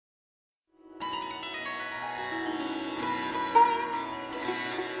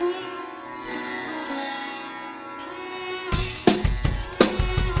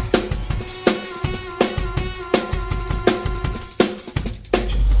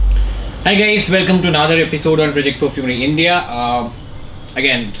Hi guys, welcome to another episode on Project Perfumery India.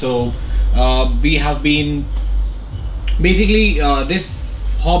 We have been basically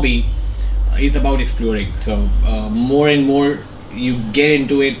this hobby is about exploring. More and more you get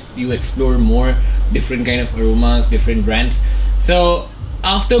into it, you explore more different kind of aromas, different brands. So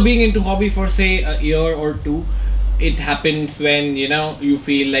after being into hobby for say a year or two, it happens when you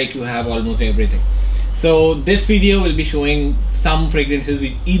feel like you have almost everything. So this video will be showing some fragrances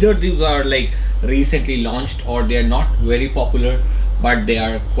which either these are like recently launched or they are not very popular, but they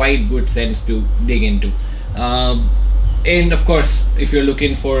are quite good scents to dig into. And of course, if you're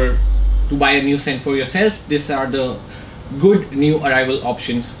looking to buy a new scent for yourself, these are the good new arrival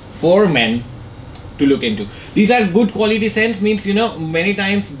options for men to look into. These are good quality scents, means many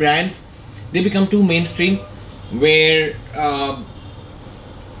times brands, they become too mainstream where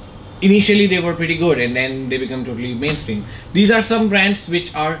initially they were pretty good and then they become totally mainstream. These are some brands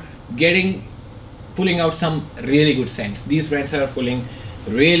which are pulling out some really good scents. These brands are pulling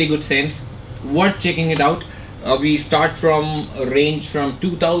really good scents, worth checking it out. We start from a range from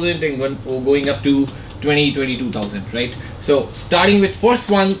 2000 and going up to 22,000, right? So starting with first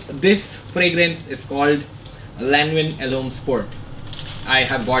one, this fragrance is called Lanvin Homme Sport.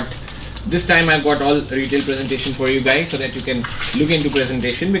 This time I've got all retail presentation for you guys so that you can look into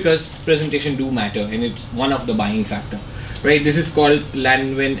presentation, because presentation do matter and it's one of the buying factor, right? This is called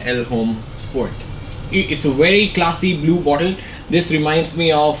Lanvin Homme Sport. It's a very classy blue bottle. This reminds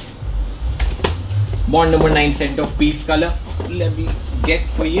me of Bond number 9 scent of peace color. Let me get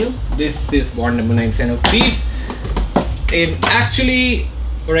for you. This is Bond number 9 scent of peace. And actually,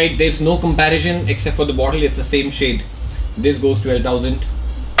 right, there's no comparison except for the bottle. It's the same shade. This goes 12,000.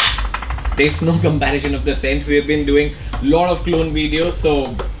 There's no comparison of the scents. We have been doing a lot of clone videos,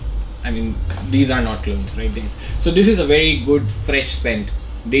 so I mean these are not clones, right? So this is a very good fresh scent,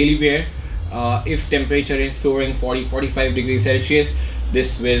 daily wear. If temperature is soaring 40-45 degrees Celsius,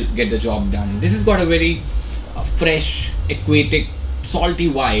 this will get the job done. This has got a very fresh, aquatic, salty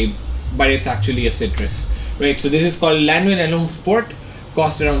vibe, but it's actually a citrus, right? So this is called Lanvin Homme Sport.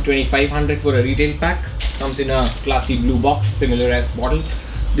 Cost around 2,500 for a retail pack. Comes in a classy blue box, similar as bottle.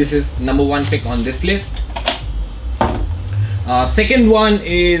 This is number one pick on this list. Second one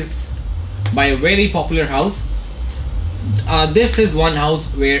is by a very popular house. This is one house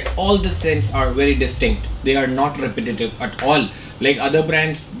where all the scents are very distinct. They are not repetitive at all. Like other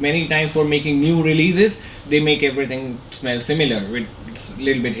brands, many times for making new releases, they make everything smell similar with a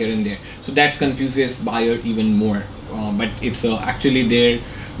little bit here and there. So that confuses buyer even more. But it's actually their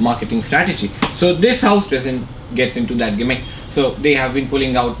marketing strategy. So this house gets into that gimmick. So they have been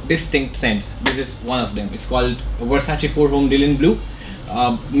pulling out distinct scents. This is one of them. It's called Versace Pour Homme TrudiBleu.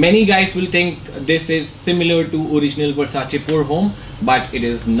 Many guys will think this is similar to original Versace Pour Homme, but it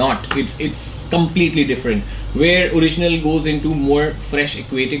is not. It's completely different. Where original goes into more fresh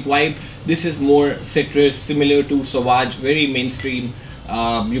aquatic vibe, this is more citrus, similar to Sauvage, very mainstream.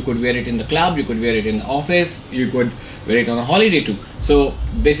 You could wear it in the club, you could wear it in the office, you could wear it on a holiday too. So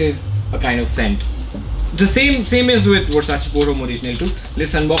this is a kind of scent. The same is with Versace Pour Homme original too.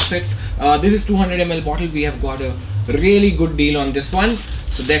 Let's unbox it. This is 200 ml bottle. We have got a really good deal on this one.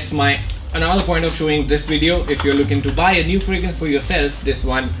 So that's another point of showing this video. If you're looking to buy a new fragrance for yourself, this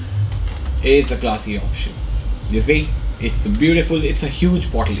one is a classy option. You see, it's beautiful. It's a huge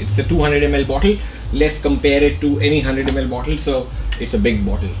bottle. It's a 200 ml bottle. Let's compare it to any 100 ml bottle. So it's a big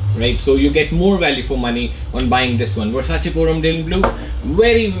bottle, right? So you get more value for money on buying this one. Versace Pour Homme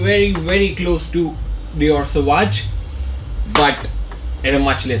TrudiBleu, very close to your Sauvage, but at a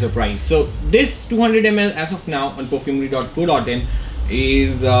much lesser price. So this 200 ml as of now on perfumery.co.in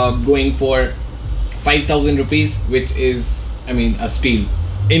is going for 5,000 rupees, which is, I mean, a steal.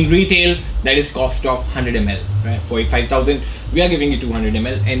 In retail, that is cost of 100 ml, right? For 5,000, we are giving you 200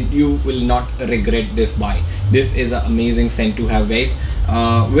 ml, and you will not regret this buy. This is an amazing scent to have, guys.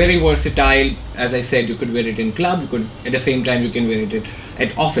 Very versatile. As I said, you could wear it in club. You could, at the same time, you can wear it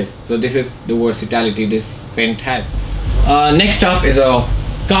at office. So this is the versatility this scent has. Next up is a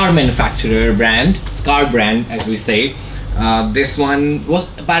car manufacturer brand, car brand, as we say. This one was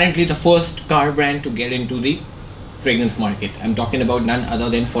apparently the first car brand to get into the fragrance market. I'm talking about none other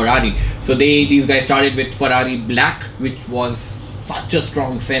than Ferrari. So these guys started with Ferrari Black, which was such a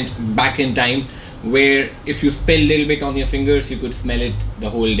strong scent back in time, where if you spill a little bit on your fingers, you could smell it the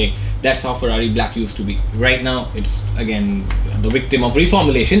whole day. That's how Ferrari Black used to be. Right now, it's again the victim of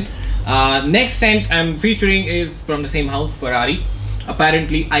reformulation. Next scent I'm featuring is from the same house, Ferrari.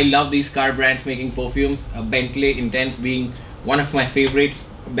 Apparently, I love these car brands making perfumes. Bentley Intense being one of my favorites.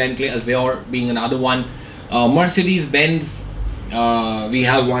 Bentley Azure being another one. Mercedes-Benz we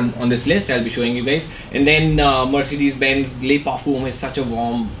have one on this list. I'll be showing you guys. And then Mercedes-Benz Le Parfum is such a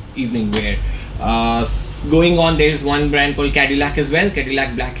warm evening wear. Going on, there's one brand called Cadillac as well,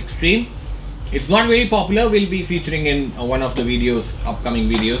 Cadillac Black Extreme. It's not very popular. We'll be featuring in one of the videos, upcoming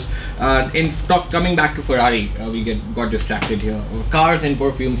videos. Coming back to Ferrari, we got distracted here. Cars and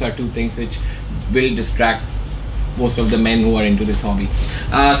perfumes are two things which will distract most of the men who are into this hobby.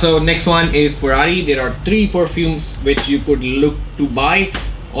 So next one is Ferrari. There are 3 perfumes which you could look to buy.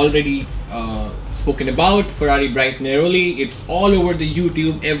 Already spoken about. Ferrari Bright Neroli. It's all over the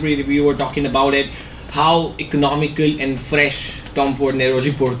YouTube. Every reviewer talking about it. How economical and fresh Tom Ford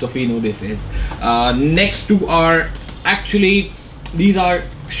Neroli Portofino this is. Next 2 are actually, these are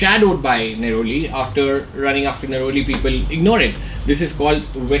shadowed by Neroli. After running after Neroli, people ignore it. This is called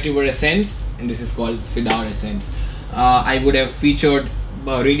Vetiver Essence and this is called Cedar Essence. I would have featured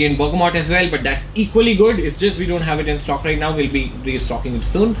Radiant Bergamot as well, but that's equally good. It's just we don't have it in stock right now. We'll be restocking it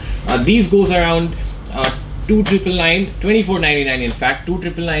soon. These goes around 2,999, 24.99 in fact.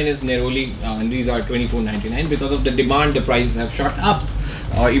 2,999 is Neroli and these are 24.99. Because of the demand, the prices have shot up.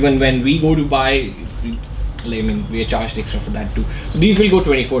 Even when we go to buy, I mean, we are charged extra for that too. So these will go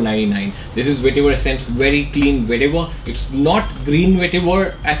 24.99. This is Vetiver Essence, very clean vetiver. It's not green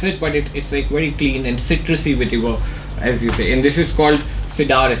vetiver acid, but it's like very clean and citrusy vetiver, as you say. And this is called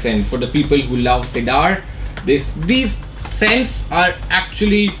Cedar Essence for the people who love cedar. These scents are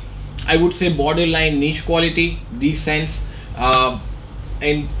actually, I would say, borderline niche quality. These scents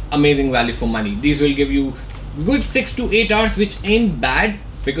and amazing value for money. These will give you good 6 to 8 hours, which ain't bad,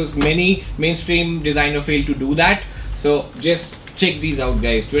 because many mainstream designer fail to do that. So just check these out,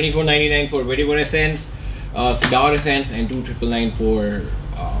 guys. 24.99 for Vetiver Essence, Cedar Essence, and 2,999 for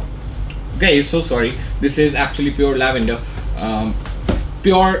guys, so sorry, this is actually pure lavender. What do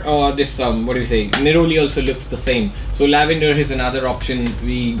you say, Neroli also looks the same. So lavender is another option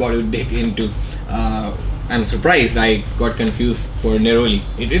we got to dig into. I'm surprised I got confused for Neroli.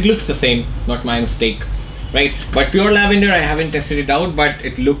 It looks the same, not my mistake. Right, but pure lavender I haven't tested it out, but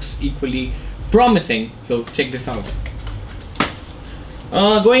it looks equally promising, so check this out.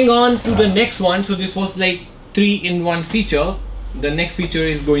 Going on to the next one. So this was like 3-in-1 feature. The next feature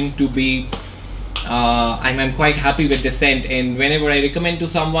is going to be I'm quite happy with the scent, and whenever I recommend to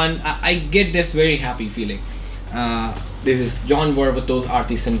someone, I get this very happy feeling. This is John Varvatos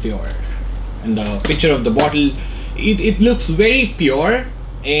Artisan Pure, and the picture of the bottle, it looks very pure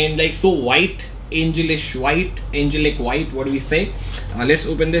and like so white, angelic white, what do we say. Let's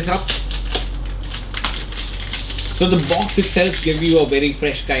open this up. So the box itself gives you a very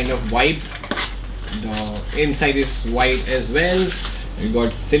fresh kind of vibe. The inside is white as well. We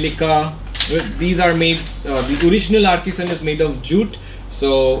got silica. These are made, the original Artisan is made of jute,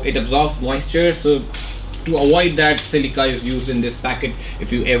 so it absorbs moisture. So to avoid that, silica is used in this packet.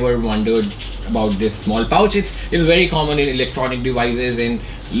 If you ever wondered about this small pouch, it's very common in electronic devices and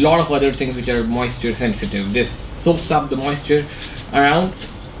a lot of other things which are moisture sensitive. This soaks up the moisture around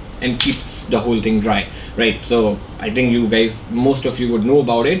and keeps the whole thing dry, right? So I think you guys, most of you would know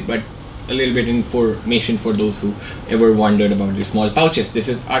about it, but a little bit information for those who ever wondered about the small pouches. This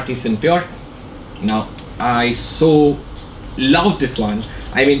is Artisan Pure. Now I so love this one.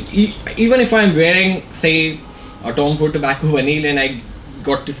 I mean, even if I'm wearing, say, a Tom Ford Tobacco Vanille and I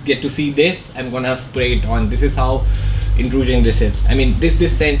get to see this, I'm gonna spray it on. This is how intruding this is. I mean,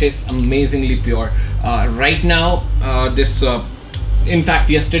 this scent is amazingly pure. Right now, in fact,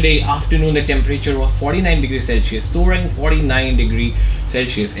 yesterday afternoon the temperature was 49 degrees Celsius, soaring 49 degrees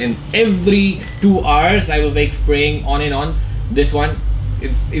Celsius, and every 2 hours I was like spraying on and on. This one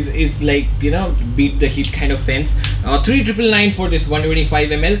is like, you know, beat the heat kind of scents. 3,999 for this 125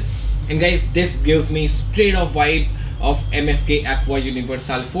 ml, and guys, this gives me straight off vibe of MFK Aqua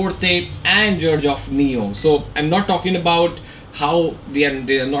Universal Forte and George of Neo. So I'm not talking about how they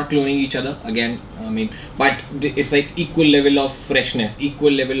are not cloning each other again, I mean, but it's like equal level of freshness,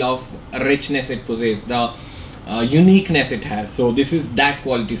 equal level of richness it possesses, the uniqueness it has. So this is that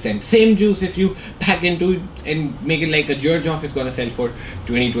quality scent. Same juice, if you pack into it and make it like a George of, it's gonna sell for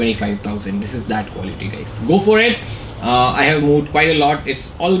 20,000-25,000. This is that quality, guys. Go for it. I have moved quite a lot. It's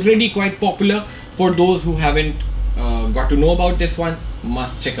already quite popular. For those who haven't got to know about this one,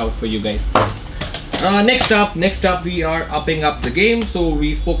 must check out for you guys. Next up we are upping up the game. So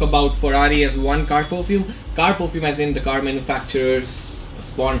we spoke about Ferrari as one car perfume as in the car manufacturers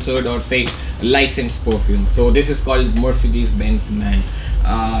sponsored or say licensed perfume. So this is called Mercedes-Benz Man.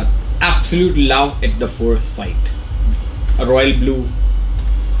 Absolute love at the first sight. A royal blue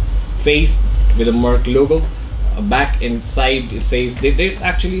face with a Merc logo. Back inside it says there's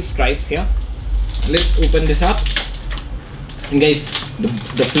actually stripes here. Let's open this up. And guys,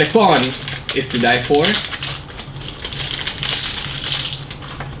 the Flacon is to die for.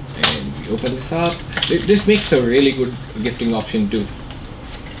 And we open this up. This makes a really good gifting option too.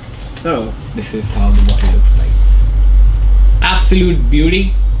 So this is how the bottle looks like. Absolute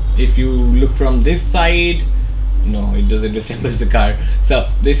beauty. If you look from this side, no, it doesn't resemble the car. So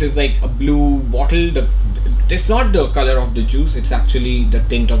this is like a blue bottle. It's not the color of the juice, it's actually the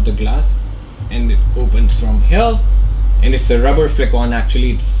tint of the glass, and it opens from here. And it's a rubber Flacon.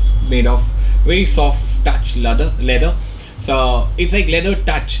 Actually, it's made of very soft touch leather. So it's like leather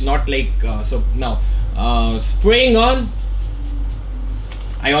touch, not like so. Now spraying on,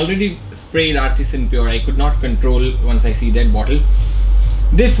 I already sprayed Artisan Pure. I could not control once I see that bottle.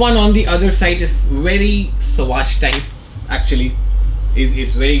 This one on the other side is very Sauvage type. Actually,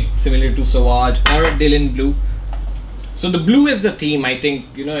 it's very similar to Sauvage or DLbleu. So the blue is the theme. I think,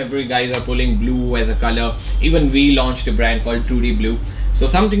 you know, every guys are pulling blue as a color. Even we launched a brand called TrudiBleu. So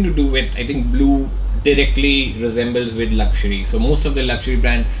something to do with, I think blue directly resembles with luxury. So most of the luxury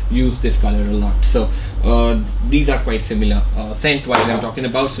brand use this color a lot. So these are quite similar scent wise I'm talking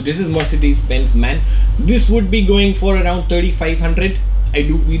about. So this is Mercedes-Benz Man. This would be going for around 3,500.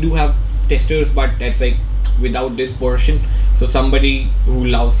 We do have testers, but that's like without this portion. So somebody who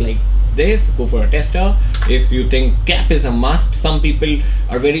loves like this, go for a tester. If you think cap is a must, some people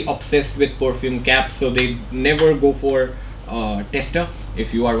are very obsessed with perfume caps, so they never go for tester.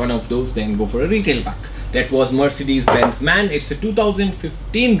 If you are one of those, then go for a retail pack. That was Mercedes-Benz Man. It's a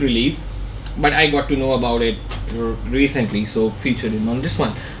 2015 release, but I got to know about it recently, so featured in on this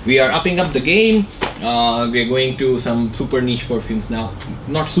one. We are upping up the game. We are going to some super niche perfumes now.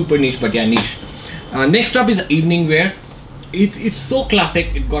 Not super niche, but yeah, niche. Next up is evening wear. It's so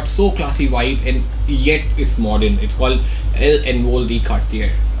classic. It got so classy vibe, and yet it's modern. It's called D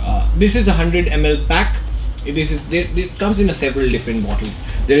Cartier. This is a 100 ml pack. It comes in several different bottles.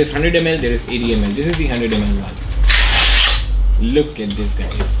 There is 100 ml, there is 80 ml. This is the 100 ml one. Look at this,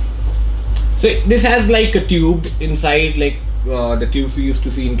 guys. So this has like a tube inside, like the tubes we used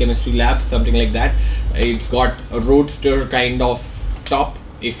to see in chemistry labs, something like that. It's got a roadster kind of top.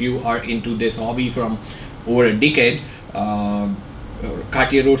 If you are into this hobby from over a decade,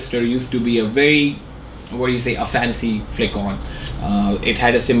 Cartier Roadster used to be a very, what do you say, a fancy Flacon. It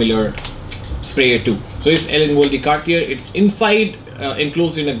had a similar sprayer too. So it's D Cartier. It's inside,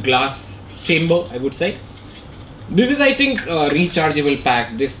 enclosed in a glass chamber, I would say. This is, I think, a rechargeable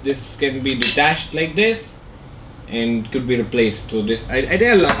pack. This can be detached like this and could be replaced. So this,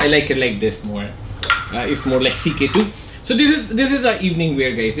 I like it like this more. It's more like CK2. So this is a evening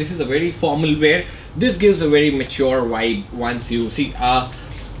wear, guys. This is a very formal wear. This gives a very mature vibe. Once you see, I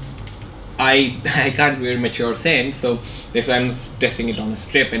can't wear mature scent, so that's why I'm testing it on a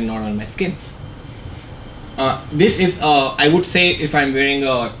strip and not on my skin. This is I would say, if I'm wearing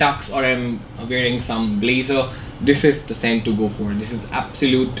a tux or I'm wearing some blazer, this is the scent to go for. This is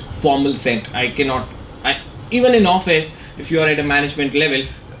absolute formal scent. Even in office, if you are at a management level,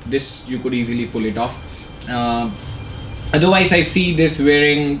 this you could easily pull it off. Otherwise, I see this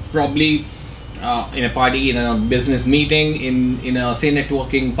wearing probably in a party, in a business meeting, in a say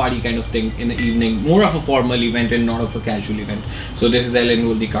networking party kind of thing in the evening. More of a formal event and not of a casual event. So this is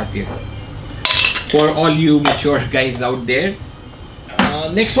D Cartier. For all you mature guys out there.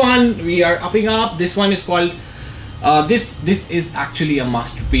 Next one, we are upping up. This one is called, this is actually a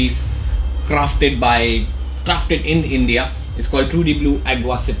masterpiece crafted in India. It's called TrudiBleu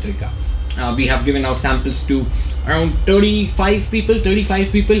Agua Citrica. We have given out samples to around 35 people.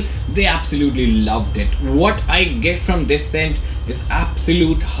 They absolutely loved it. What I get from this scent is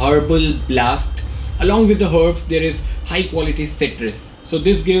absolute herbal blast. Along with the herbs, there is high quality citrus. So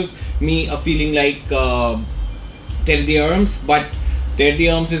this gives me a feeling like terre d'armes, but terre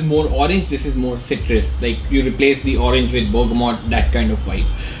d'armes is more orange. This is more citrus. Like you replace the orange with bergamot, that kind of vibe.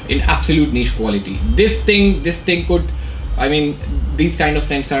 In absolute niche quality. This thing could, I mean, these kind of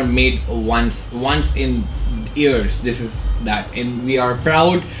scents are made once in years. This is that, and we are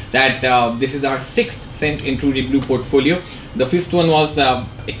proud that this is our 6th scent in TrudiBleu portfolio. The 5th one was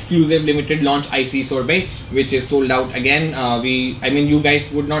exclusive limited launch IC Sorbet, which is sold out again. I mean, you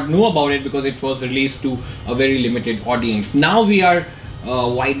guys would not know about it because it was released to a very limited audience. Now we are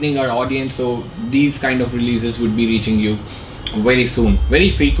widening our audience, so these kind of releases would be reaching you very soon,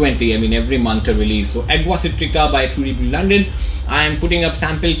 very frequently. I mean, every month a release. So Agua Citrica by TrudiBleu London. I am putting up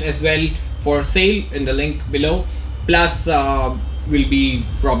samples as well for sale in the link below. Plus we'll be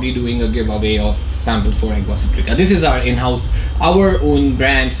probably doing a giveaway of samples for Agua Citrica. This is our in-house, our own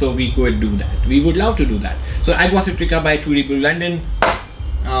brand, so we could do that. We would love to do that. So Agua Citrica by TrudiBleu London.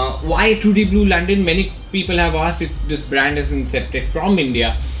 Why TrudiBleu London? Many people have asked if this brand is incepted from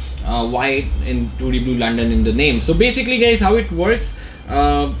India. Why in TrudiBleu London in the name? So basically, guys, how it works,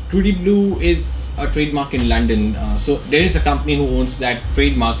 TrudiBleu is a trademark in London. So there is a company who owns that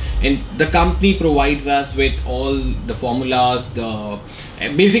trademark, and the company provides us with all the formulas.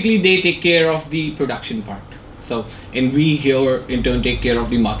 Basically they take care of the production part. So, and we here in turn take care of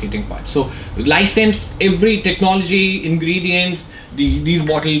the marketing part. So license every technology, ingredients, these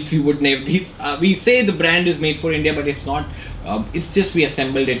bottles you would never, we say the brand is made for India, but it's not. It's just we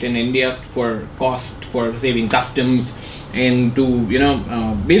assembled it in India for cost, for saving customs, and to, you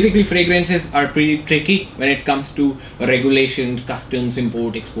know, basically fragrances are pretty tricky when it comes to regulations, customs,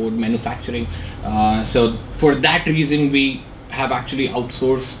 import, export, manufacturing. So for that reason we have actually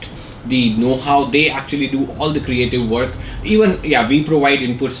outsourced the know-how. They actually do all the creative work. Even, yeah, we provide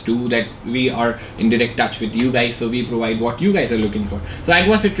inputs too, that we are in direct touch with you guys, so we provide what you guys are looking for. So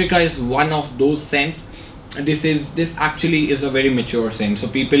Agua Citrica is one of those scents. This actually is a very mature scent. So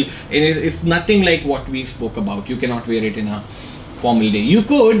people, and it's nothing like what we spoke about. You cannot wear it in a formal day. You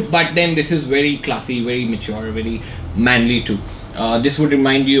could, but then this is very classy, very mature, very manly too. This would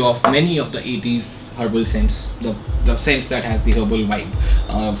remind you of many of the 80s herbal scents, the scents that has the herbal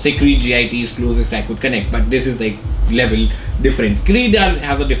vibe. Say Creed GIT is closest I could connect, but this is like level different. Creed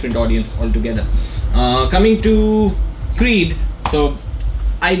have a different audience altogether. Coming to Creed, so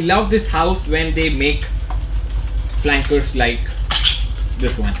I love this house when they make flankers like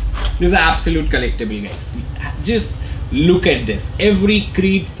this one. This is an absolute collectible, guys. Just look at this. Every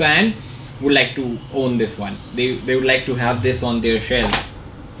Creed fan would like to own this one. They would like to have this on their shelf.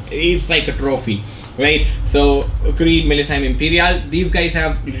 It's like a trophy, right? So Creed, Millesime, Imperiale, these guys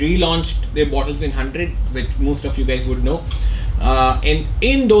have relaunched their bottles in 100, which most of you guys would know. And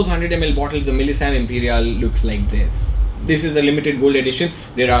in those 100 ml bottles, the Millesime Imperiale looks like this. This is a limited gold edition.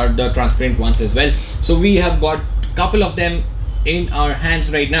 There are the transparent ones as well. So we have got a couple of them in our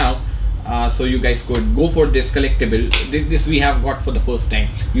hands right now. So you guys could go for this collectible. This we have got for the first time.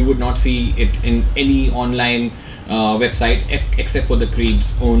 You would not see it in any online website except for the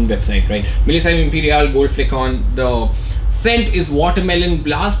Creed's own website, right? Millesime Imperiale Gold Flacon. The scent is watermelon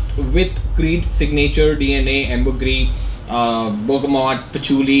blast with Creed signature DNA, ambergris, bergamot,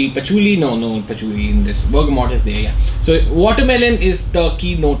 patchouli. No patchouli in this. Bergamot is there, yeah. So watermelon is the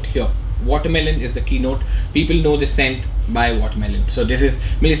keynote here. Watermelon is the keynote. People know the scent by watermelon. So this is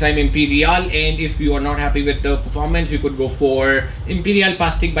Millesime Imperiale, and if you are not happy with the performance, you could go for Imperiale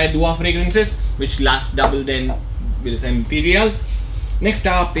Pastic by Dua Fragrances, which lasts double than Millesime Imperiale. Next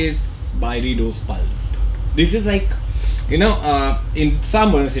up is Byredo Pulp. This is like, you know, in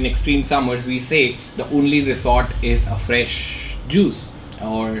summers, in extreme summers, we say the only resort is a fresh juice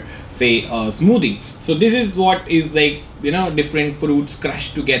or say a smoothie. So this is what is like, you know, different fruits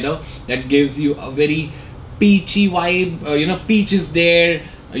crushed together that gives you a very peachy vibe. You know, peach is there,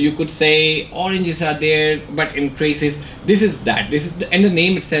 you could say oranges are there, but in traces. This is that. This is and the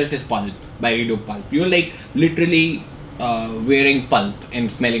name itself is Pulp, Byredo Pulp. You're like literally wearing pulp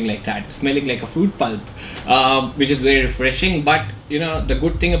and smelling like that, smelling like a fruit pulp, which is very refreshing. But you know, the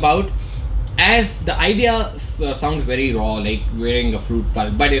good thing about, as the idea sounds very raw, like wearing a fruit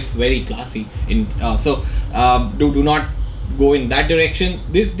pulp, but it's very classy. Do not go in that direction.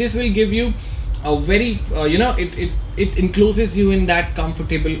 This will give you a very you know, it encloses you in that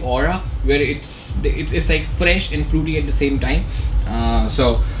comfortable aura where it's like fresh and fruity at the same time.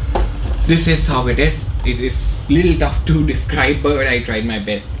 So this is how it is. It is little tough to describe, but I tried my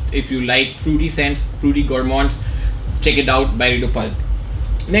best. If you like fruity scents, fruity gourmands, check it out, Byredo Pulp.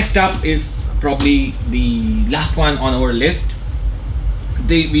 Next up is probably the last one on our list.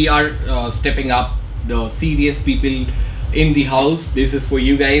 We are stepping up the serious people in the house. This is for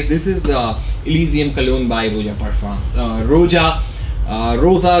you guys. This is Elysium Cologne by Roja Parfum. Roja,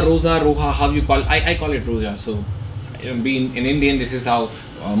 Roja, how you call? I call it Roja. So being an Indian, this is how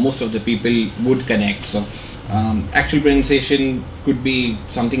most of the people would connect. So actual pronunciation could be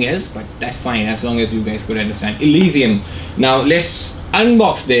something else, but that's fine as long as you guys could understand. Elysium. Now let's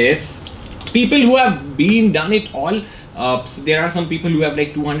unbox this. People who have done it all. So there are some people who have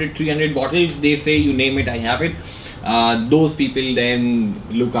like 200, 300 bottles. They say, you name it, I have it. Those people then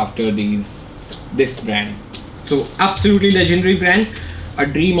look after this brand. So absolutely legendary brand, a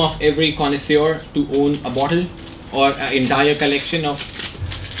dream of every connoisseur to own a bottle or an entire collection of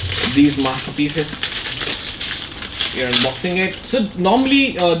these masterpieces. We are unboxing it. So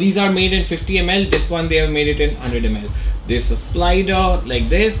normally these are made in 50 ml. This one they have made it in 100 ml. There's a slider like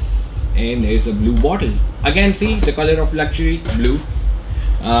this, and there's a blue bottle. Again, see the color of luxury, blue.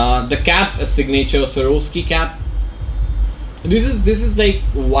 The cap, a signature Swarovski cap. This is like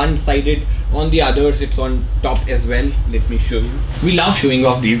one-sided. On the others it's on top as well. Let me show you. We love showing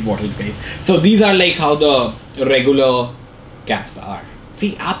off these bottles, guys. So these are like how the regular caps are.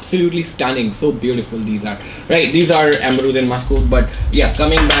 See, absolutely stunning, so beautiful these are. Right, these are Amberwood and Muscovy. But yeah,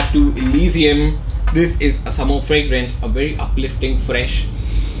 coming back to Elysium, this is a summer fragrance, a very uplifting, fresh.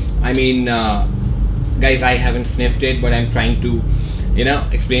 I mean, guys, I haven't sniffed it, but I'm trying to, you know,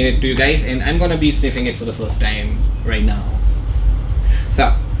 explain it to you guys, and I'm gonna be sniffing it for the first time right now.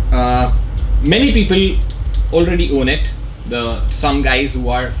 So many people already own it. Some guys who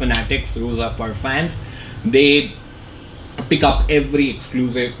are fanatics, Roja Elysium fans, they pick up every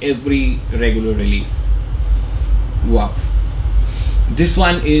exclusive, every regular release. Wow, this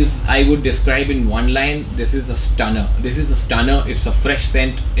one is, I would describe in one line, this is a stunner. This is a stunner. It's a fresh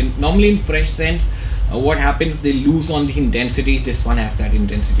scent, and normally in fresh scents, what happens, they lose on the intensity. This one has that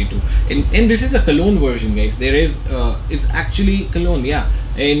intensity too, and this is a cologne version, guys. There is it's actually cologne, yeah,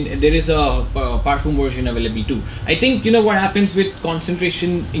 and there is a parfum version available too. I think, you know, what happens with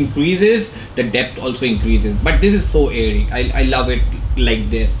concentration increases, the depth also increases, but this is so airy. I love it like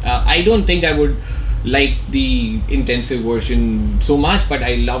this. I don't think I would like the intensive version so much, but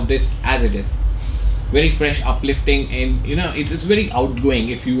I love this as it is. Very fresh, uplifting, and you know, it's very outgoing.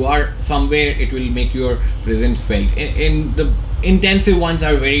 If you are somewhere, it will make your presence felt, and the intensive ones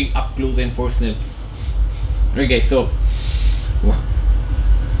are very up close and personal. Okay, so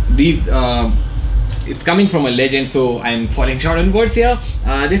these it's coming from a legend, so I'm falling short on words here.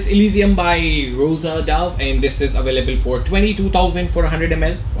 This Elysium by Roja Dove, and this is available for 22,000 for 100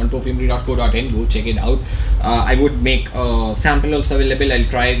 ml on perfumery.co.in. Go check it out. I would make a sample also available. I'll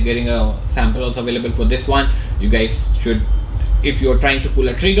try getting a sample also available for this one. You guys should, if you're trying to pull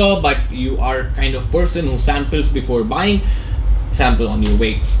a trigger but you are kind of person who samples before buying, sample on your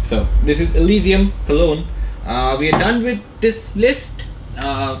way. So this is Elysium cologne. We are done with this list.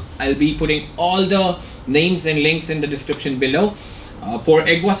 I'll be putting all the names and links in the description below. For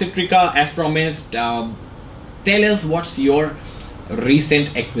Agua Citrica, as promised, tell us what's your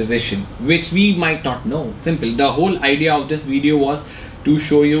recent acquisition, which we might not know. Simple. The whole idea of this video was to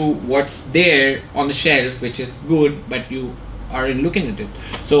show you what's there on the shelf, which is good, but you aren't looking at it.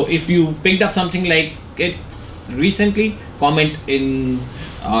 So if you picked up something like it recently, comment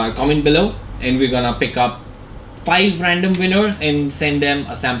below, and we're gonna pick up 5 random winners and send them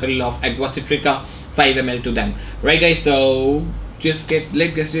a sample of Agua Citrica 5 ml to them. Right, guys? So let's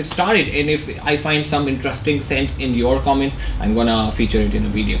get started, and if I find some interesting scents in your comments, I'm gonna feature it in a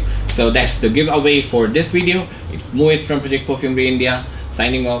video. So that's the giveaway for this video. It's Mohit from Project Perfumery India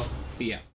signing off. See ya.